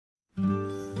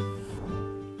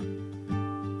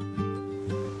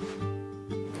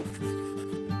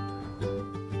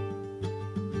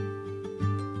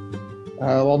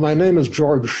Well, my name is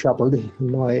George Shepard,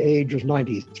 and my age is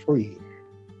 93.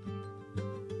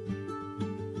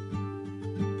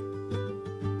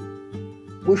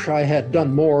 Wish I had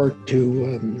done more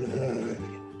to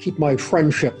keep my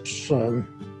friendships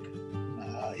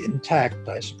intact,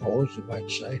 I suppose you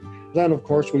might say. Then, of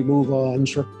course, we move on,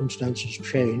 circumstances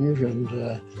change,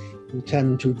 and we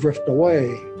tend to drift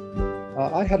away.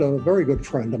 I had a very good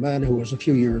friend, a man who was a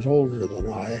few years older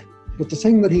than I, but the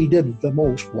thing that he did the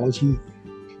most was he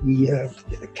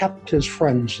kept his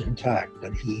friends intact,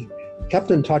 and he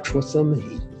kept in touch with them,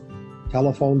 he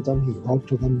telephoned them, he wrote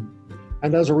to them,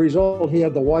 and as a result, he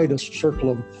had the widest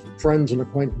circle of friends and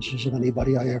acquaintances of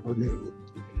anybody I ever knew.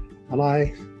 And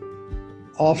I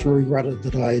often regretted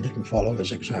that I didn't follow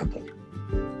his example.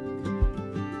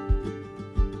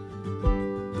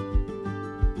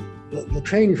 The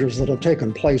changes that have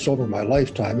taken place over my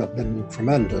lifetime have been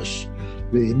tremendous.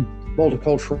 The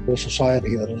multicultural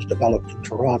society that has developed in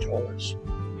Toronto has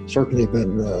certainly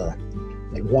been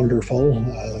wonderful.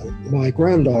 My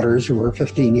granddaughters, who are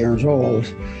 15 years old,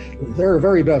 their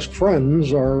very best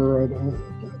friends are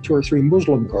 2 or 3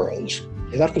 Muslim girls.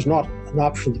 That was not an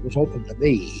option that was open to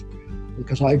me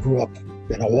because I grew up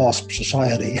in a WASP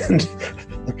society and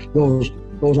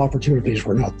those opportunities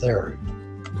were not there.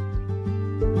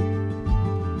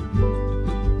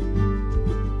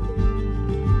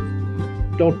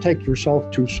 Don't take yourself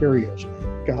too seriously.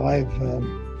 I've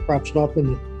perhaps not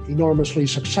been enormously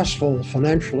successful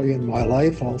financially in my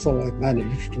life, although I've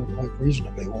managed quite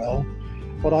reasonably well.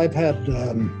 But I've had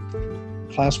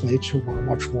classmates who were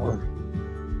much more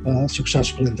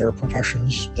successful in their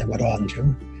professions they went on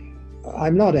to.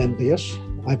 I'm not envious.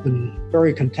 I've been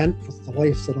very content with the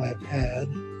life that I've had.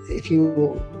 If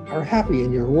you are happy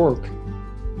in your work,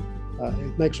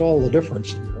 it makes all the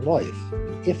difference in your life.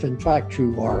 If in fact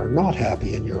you are not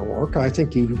happy in your work, I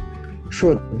think you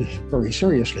should very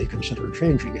seriously consider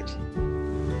changing it.